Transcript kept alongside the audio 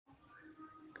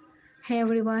Hey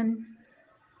everyone,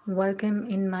 welcome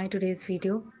in my today's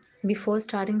video. Before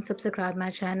starting, subscribe my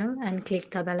channel and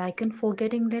click the bell icon for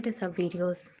getting latest up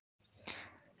videos.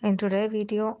 In today's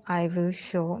video, I will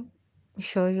show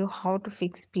you how to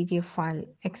fix PDF file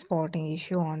exporting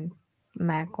issue on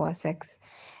Mac Osx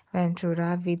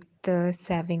Ventura with the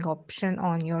saving option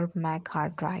on your Mac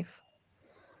hard drive.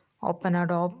 Open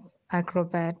Adobe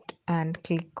Acrobat and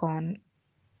click on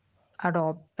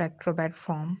Adobe Acrobat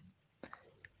from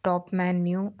top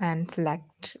menu and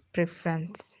select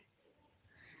Preference.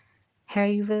 Here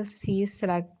you will see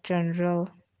select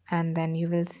General and then you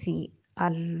will see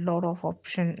a lot of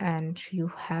option and you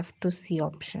have to see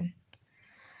option.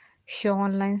 Show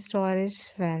online storage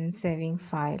when saving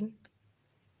file.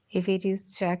 If it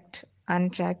is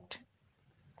unchecked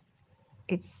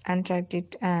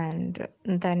it and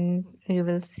then you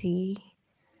will see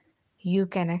you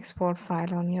can export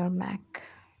file on your Mac.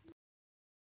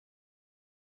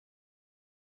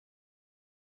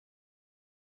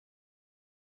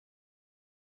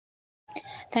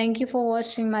 Thank you for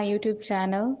watching my YouTube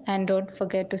channel and don't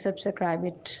forget to subscribe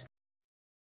it.